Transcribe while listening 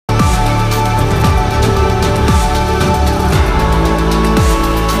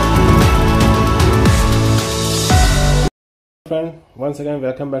friend, once again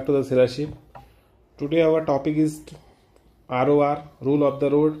welcome back to the Scholarship. Today our topic is ROR, Rule of the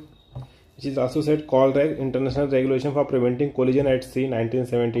Road, which is also said COLREG, International Regulation for Preventing Collision at Sea,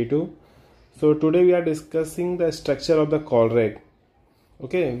 1972. So today we are discussing the structure of the COLREG,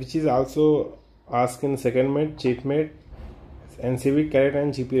 okay, which is also asked in second mate, chief mate, and civic cadet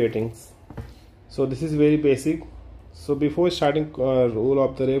and GP ratings. So this is very basic. So before starting rule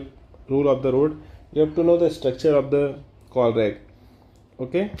of the road, you have to know the structure of the COLREG.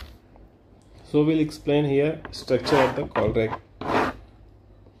 Okay, so we'll explain here structure of the COLREG.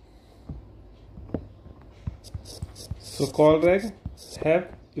 So COLREG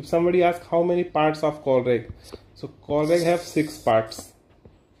have, if somebody asks how many parts of COLREG, so COLREG have 6 parts.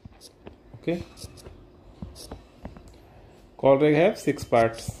 Okay, COLREG have 6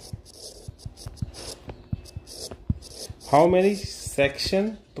 parts. How many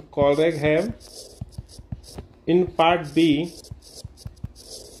sections the COLREG have? In part B,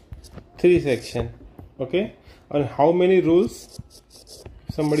 3 sections. Okay, and how many rules?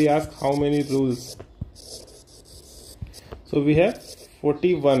 Somebody asks how many rules. So we have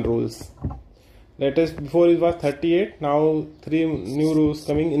 41 rules. Latest before it was 38. Now 3 new rules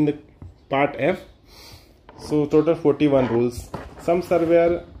coming in the part F. So total 41 rules. Some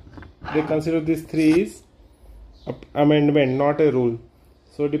surveyor they consider this 3 is amendment, not a rule.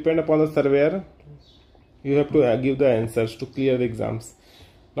 So depend upon the surveyor. You have to give the answers to clear the exams.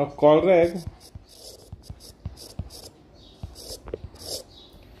 Now COLREG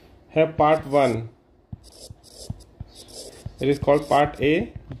have part 1. It is called part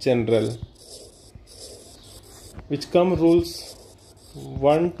A, general, which come rules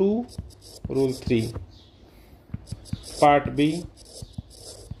 1 to rule 3. Part B,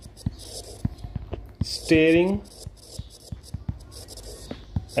 steering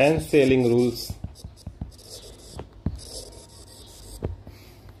and sailing rules,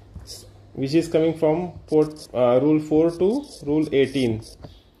 which is coming from rule 4 to rule 18.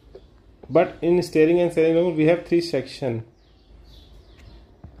 But in steering and sailing rule we have 3 sections.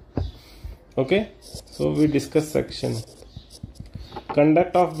 Okay, so we discuss section.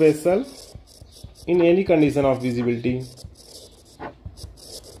 Conduct of vessel in any condition of visibility.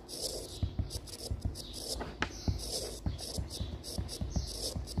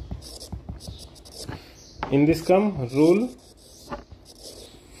 In this come rule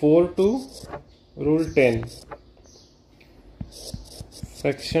 4 to rule 10.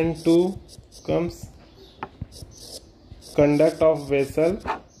 Section 2 comes conduct of vessel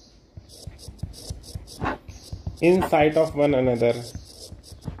in sight of one another.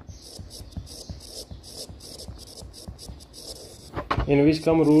 In which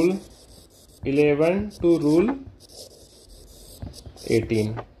come rule 11 to rule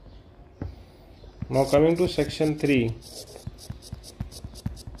 18. Now coming to section 3.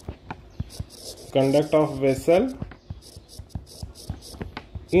 Conduct of vessel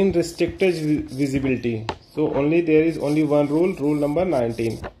in restricted visibility. So there is only one rule, rule number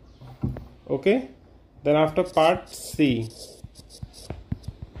 19. Okay. Then after part C,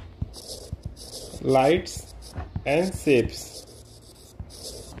 lights and shapes,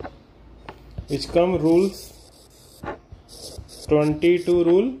 which come rules 20 to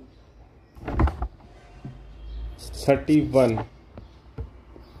rule 31.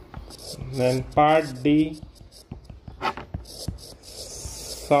 Then part D,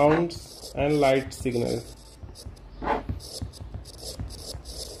 sounds and light signals,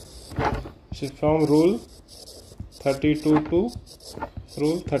 which is from rule 32 to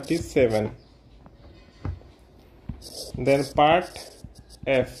rule 37. Then part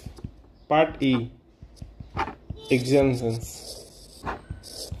F, part E, exemptions.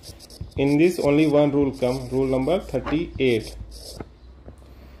 In this only one rule come, rule number 38.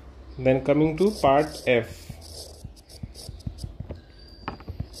 Then coming to part F,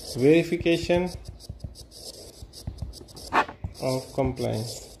 verification of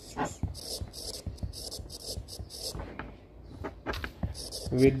compliance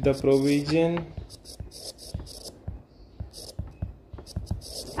with the provision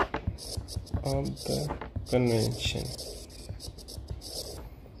of the convention.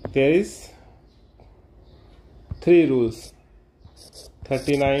 There is 3 rules,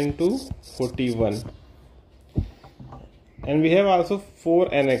 39 to 41, and we have also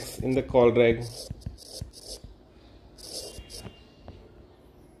 4 annex in the COLREG.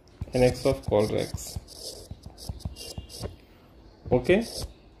 Annex of COLREGs. Okay,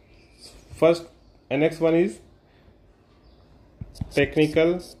 first annex 1 is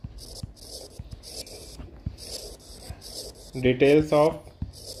technical details of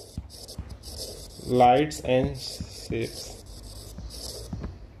lights and shapes.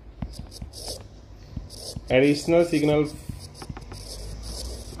 additional signal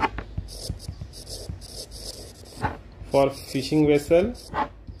for fishing vessel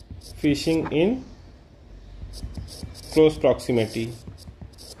fishing in close proximity.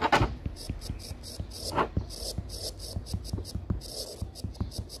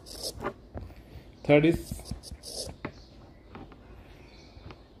 Third is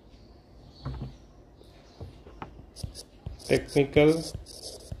technical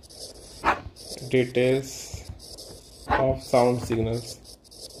details of sound signals,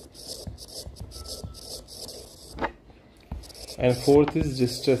 and fourth is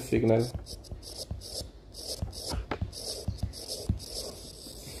distress signal.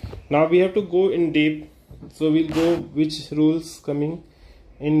 Now we have to go in deep, so we'll go which rules coming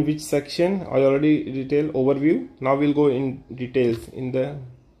in which section. I already detailed overview. Now we'll go in details in the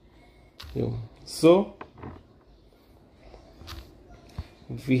so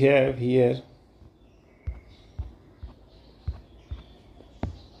we have here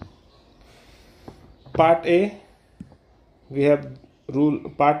part A. We have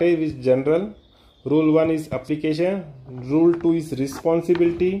part A is general, rule 1 is application, rule 2 is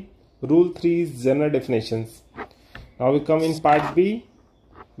responsibility, rule 3 is general definitions. Now we come in part B,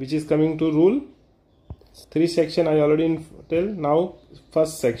 which is coming to rule 3 section. I already tell. Now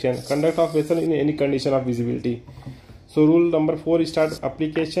first section, conduct of vessel in any condition of visibility. So rule number 4 start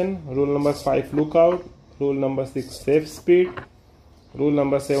application, rule number 5 lookout, rule number 6 safe speed, rule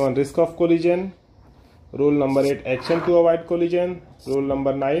number 7 risk of collision, rule number 8 action to avoid collision, rule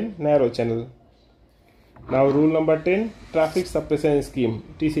number 9 narrow channel. Now rule number 10 traffic suppression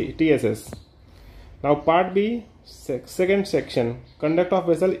scheme, TSS. Now part B, second section, conduct of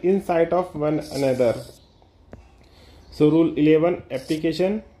vessel in sight of one another. So rule 11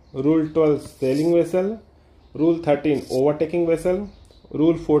 application, rule 12 sailing vessel, rule 13 overtaking vessel,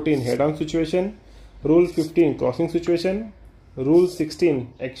 rule 14 head-on situation, rule 15 crossing situation, rule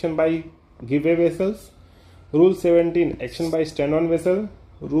 16 action by giveaway vessels, rule 17 action by stand-on vessel,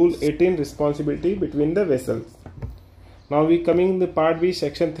 rule 18 responsibility between the vessels. Now we coming in the part B,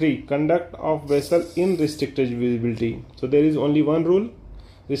 section 3, conduct of vessel in restricted visibility. So there is only one rule,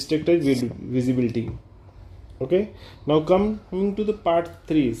 restricted visibility. Okay, now coming to the part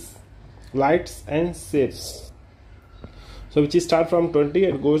 3, lights and shapes. So which is start from 20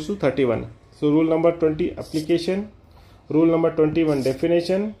 and goes to 31. So rule number 20 application, rule number 21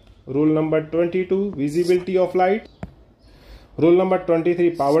 definition, rule number 22 visibility of light, rule number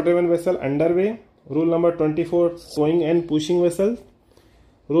 23 power driven vessel underway, rule number 24 towing and pushing vessels,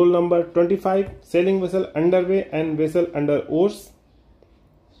 rule number 25 sailing vessel underway and vessel under oars,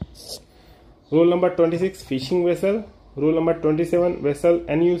 rule number 26 fishing vessel, rule number 27 vessel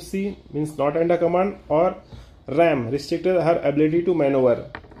NUC means not under command or ram restricted her ability to maneuver,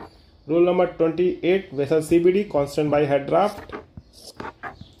 rule number 28 vessel CBD constant by head draft,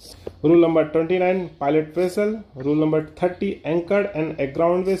 rule number 29 pilot vessel, rule number 30 anchored and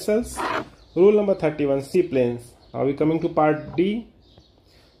aground vessels, rule number 31 seaplanes. Now we coming to part D,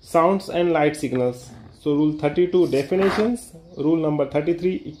 sounds and light signals. So rule 32 definitions, rule number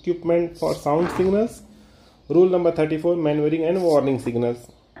 33 equipment for sound signals, rule number 34 maneuvering and warning signals,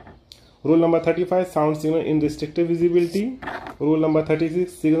 rule number 35 sound signal in restricted visibility, rule number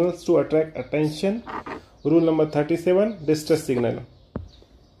 36 signals to attract attention, rule number 37 distress signal.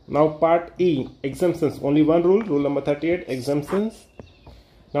 Now part E, exemptions, only one rule, rule number 38 exemptions.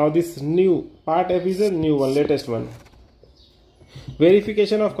 Now this new part F is a new one, latest one,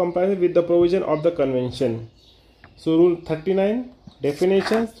 verification of compliance with the provision of the convention. So rule 39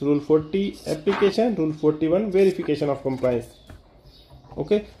 definitions, rule 40 application, rule 41 verification of compliance.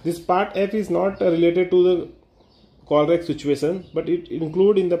 Okay, this part F is not related to the COLREG situation, but it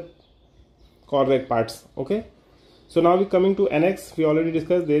include in the COLREG parts. Okay, so now we coming to annex. We already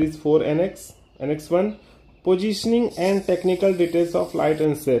discussed there is 4 annex. Annex 1, positioning and technical details of light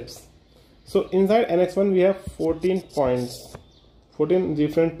and shapes. So inside annex 1 we have 14 points, 14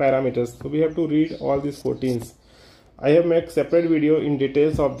 different parameters. So we have to read all these 14s. I have made separate video in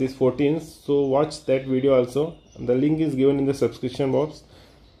details of these 14s, so watch that video also. The link is given in the subscription box.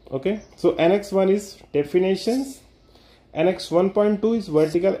 Okay, so annex 1 is definitions, annex 1.2 is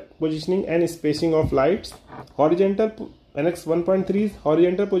vertical positioning and spacing of lights, horizontal annex 1.3 is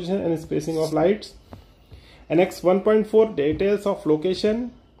horizontal position and spacing of lights, annex 1.4 details of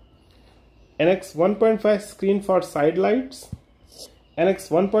location, annex 1.5 screen for side lights, annex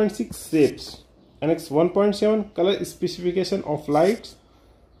 1.6 shapes, annex 1.7 color specification of lights,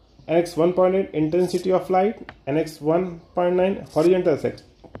 annex 1.8 intensity of light, annex 1.9 horizontal section,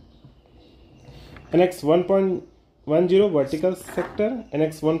 annex 1.9 10 vertical sector,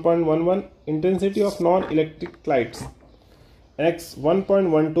 NX 1.11 intensity of non-electric lights, NX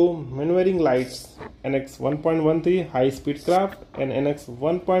 1.12 maneuvering lights, NX 1.13 high speed craft, and NX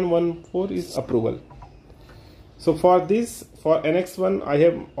 1.14 is approval. So for this, for NX1 I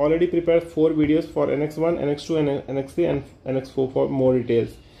have already prepared 4 videos for NX1, NX2 and NX3 and NX4 for more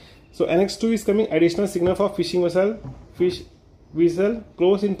details. So NX2 is coming additional signal for fishing vessel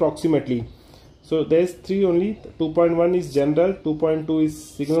close in proximity. So there is 3 only. 2.1 is general, 2.2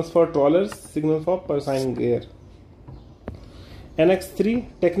 is signals for trawlers, signal for pursuing gear.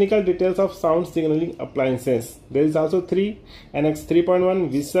 NX3 technical details of sound signaling appliances. There is also 3, NX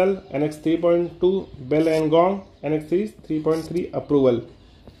 3.1 whistle, NX 3.2 bell and gong, NX 3.3 approval.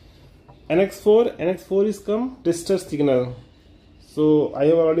 NX4 is come tester signal. So I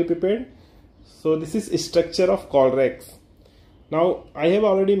have already prepared. So this is structure of COLREGs. Now I have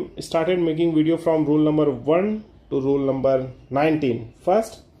already started making video from rule number 1 to rule number 19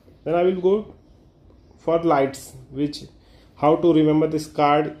 first, then I will go for lights, which how to remember this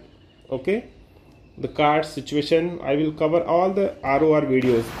card, okay, the card situation. I will cover all the ROR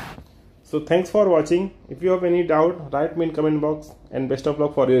videos. So thanks for watching. If you have any doubt, write me in comment box, and best of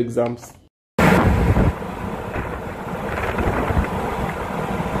luck for your exams.